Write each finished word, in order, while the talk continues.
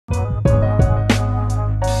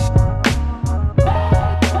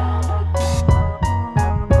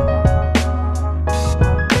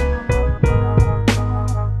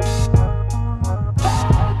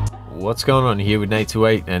what's going on here with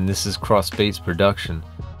 828, and this is Crossbeats production.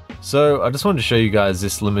 So I just wanted to show you guys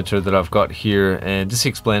this limiter that I've got here and just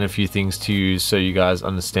explain a few things to you so you guys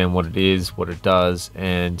understand what it is, what it does,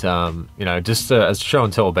 and you know, just as show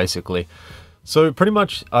and tell basically. So pretty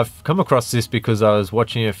much I've come across this because I was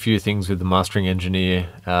watching a few things with the mastering engineer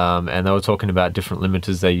and they were talking about different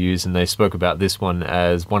limiters they use, and they spoke about this one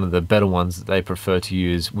as one of the better ones that they prefer to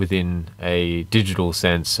use within a digital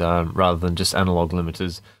sense rather than just analog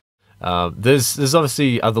limiters. There's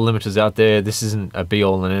obviously other limiters out there. This isn't a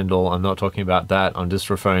be-all and end-all. I'm not talking about that. I'm just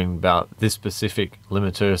referring about this specific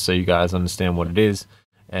limiter so you guys understand what it is,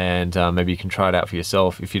 and maybe you can try it out for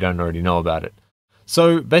yourself if you don't already know about it.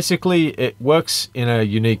 So basically it works in a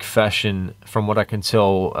unique fashion from what I can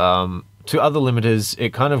tell. To other limiters,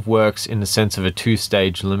 it kind of works in the sense of a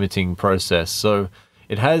two-stage limiting process. So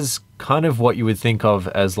it has kind of what you would think of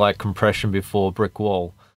as like compression before brick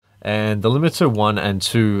wall. And the limiter 1 and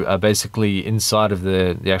 2 are basically inside of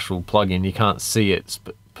the actual plugin. You can't see it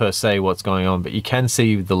per se what's going on, but you can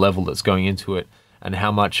see the level that's going into it and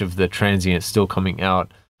how much of the transient is still coming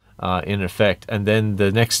out in effect. And then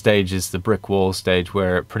the next stage is the brick wall stage,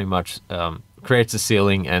 where it pretty much creates a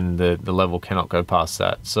ceiling and the level cannot go past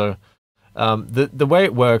that. So the way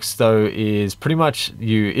it works though is pretty much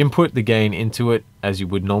you input the gain into it as you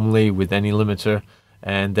would normally with any limiter,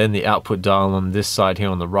 and then the output dial on this side here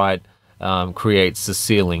on the right creates the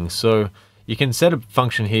ceiling. So you can set a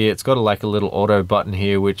function here. It's got like a little auto button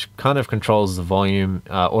here which kind of controls the volume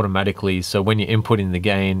automatically. So when you're inputting the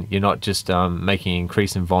gain, you're not just making an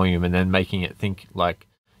increase in volume and then making it think like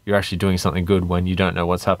you're actually doing something good when you don't know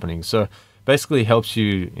what's happening. So basically helps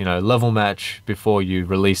you, you know, level match before you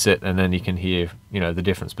release it, and then you can hear, you know, the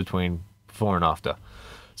difference between before and after.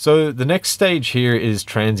 So the next stage here is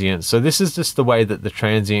transient. So this is just the way that the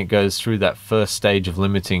transient goes through that first stage of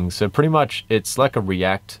limiting. So pretty much it's like a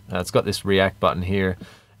react. It's got this react button here,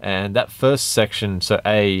 and that first section, so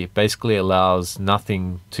A, basically allows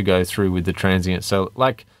nothing to go through with the transient. So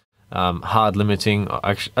like hard limiting,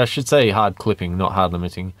 I should say hard clipping, not hard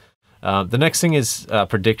limiting. The next thing is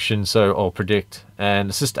prediction, or predict, and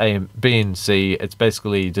it's just A and B and C. It's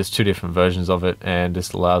basically just two different versions of it, and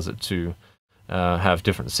just allows it to have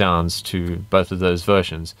different sounds to both of those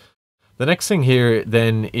versions. The next thing here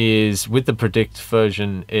then is with the predict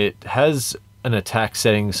version, it has an attack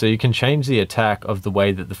setting, so you can change the attack of the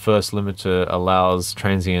way that the first limiter allows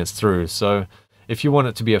transients through. So if you want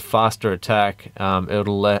it to be a faster attack,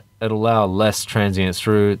 it'll allow less transients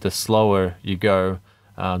through. The slower you go,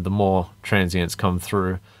 the more transients come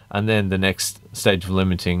through, and then the next stage of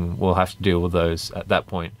limiting will have to deal with those at that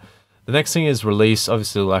point. The next thing is release.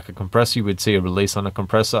 Obviously, like a compressor, you would see a release on a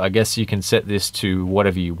compressor. I guess you can set this to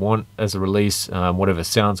whatever you want as a release, whatever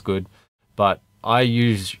sounds good. But I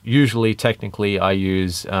usually, technically, I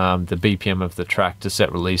use the BPM of the track to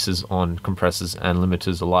set releases on compressors and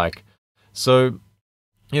limiters alike. So,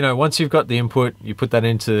 you know, once you've got the input, you put that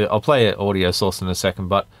into, I'll play an audio source in a second,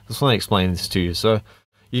 but I just want to explain this to you. So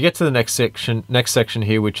you get to the next section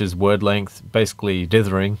here, which is word length, basically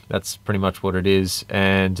dithering. That's pretty much what it is.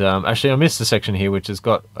 And actually I missed the section here which has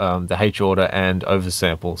got the H order and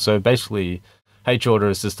oversample. So basically H order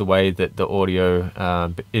is just the way that the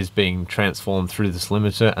audio is being transformed through this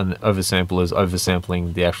limiter, and the oversample is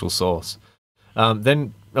oversampling the actual source.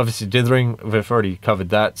 Then obviously dithering, we've already covered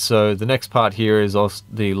that. So the next part here is also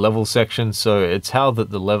the level section. So it's how that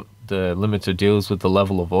the limiter deals with the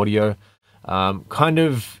level of audio. Kind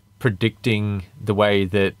of predicting the way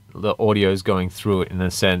that the audio is going through it in a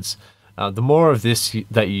sense. The more of this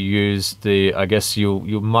that you use, I guess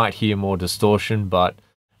you might hear more distortion, but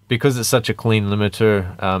because it's such a clean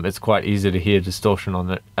limiter, it's quite easy to hear distortion on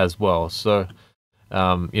it as well. So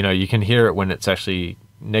you know, you can hear it when it's actually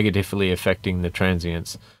negatively affecting the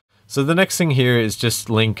transients. So the next thing here is just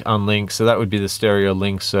link, unlink. So that would be the stereo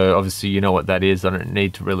link. So obviously you know what that is. I don't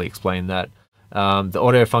need to really explain that. The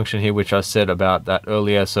audio function here, which I said about that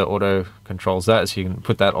earlier, so auto controls that, so you can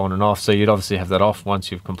put that on and off. So you'd obviously have that off once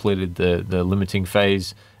you've completed the limiting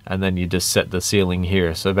phase, and then you just set the ceiling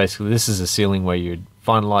here. So basically this is a ceiling where you'd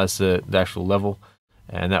finalize the actual level,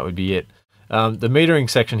 and that would be it. The metering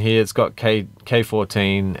section here, it's got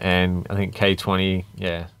K14 and I think K20,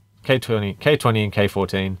 yeah, K20 and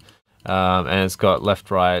K14, and it's got left,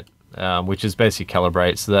 right, which is basically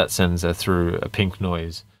calibrate, so that sends through a pink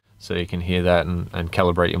noise. So you can hear that and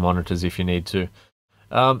calibrate your monitors if you need to.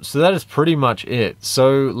 So that is pretty much it.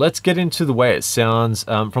 So let's get into the way it sounds.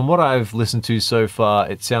 From what I've listened to so far,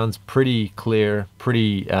 it sounds pretty clear,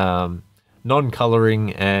 pretty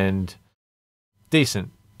non-coloring and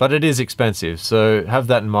decent. But it is expensive, so have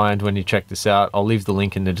that in mind when you check this out. I'll leave the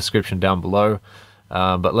link in the description down below.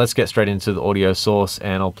 But let's get straight into the audio source,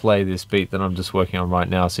 and I'll play this beat that I'm just working on right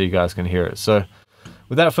now so you guys can hear it. So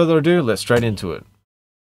without further ado, let's straight into it.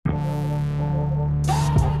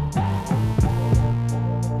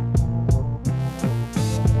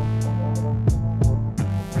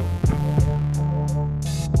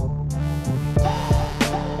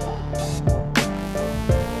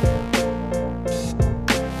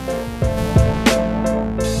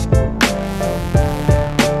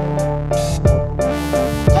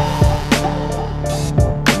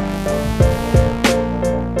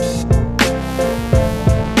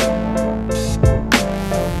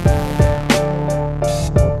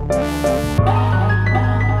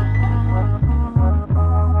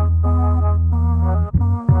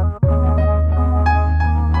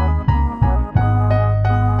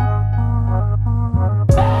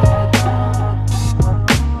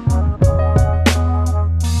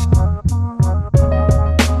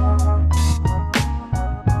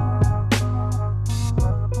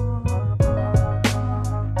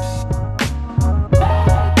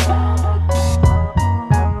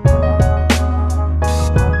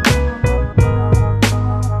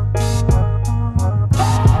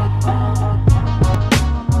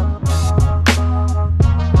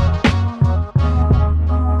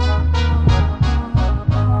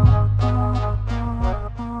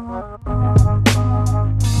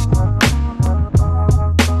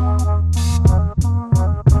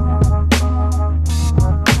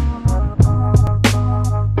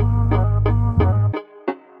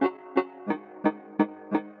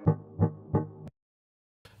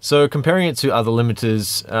 So comparing it to other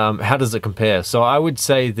limiters, how does it compare? So I would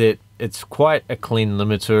say that it's quite a clean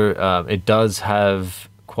limiter. It does have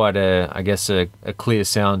quite I guess a clear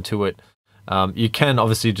sound to it. You can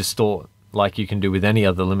obviously distort like you can do with any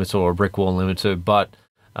other limiter or brick wall limiter, but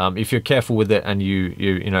if you're careful with it and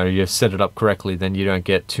you set it up correctly, then you don't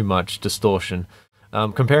get too much distortion.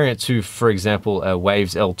 Comparing it to, for example, a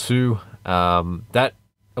Waves L2,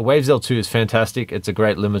 a Waves L2 is fantastic. It's a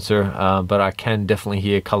great limiter, but I can definitely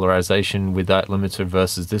hear colorization with that limiter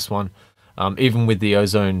versus this one. Even with the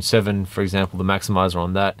Ozone 7, for example, the maximizer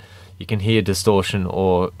on that, you can hear distortion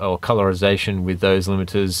or colorization with those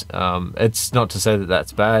limiters. It's not to say that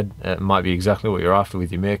that's bad. It might be exactly what you're after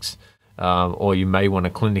with your mix, or you may want a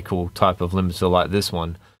clinical type of limiter like this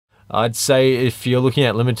one. I'd say if you're looking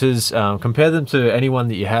at limiters, compare them to anyone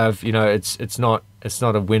that you have. You know, it's not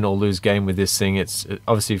a win or lose game with this thing. It's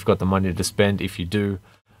obviously you've got the money to spend. If you do,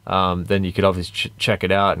 then you could obviously check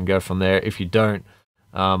it out and go from there. If you don't,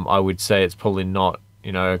 I would say it's probably not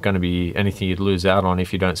going to be anything you'd lose out on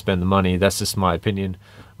if you don't spend the money. That's just my opinion.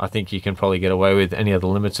 I think you can probably get away with any other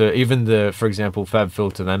limiter. Even for example, Fab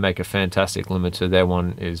Filter, they make a fantastic limiter. Their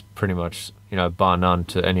one is pretty much bar none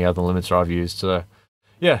to any other limiter I've used. So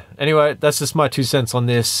yeah, anyway, that's just my 2 cents on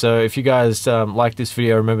this. So if you guys like this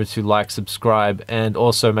video, remember to like, subscribe, and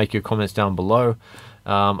also make your comments down below.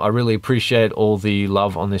 I really appreciate all the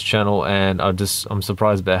love on this channel, and I'm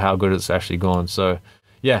surprised about how good it's actually gone. So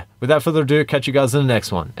yeah, without further ado, catch you guys in the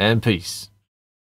next one, and peace.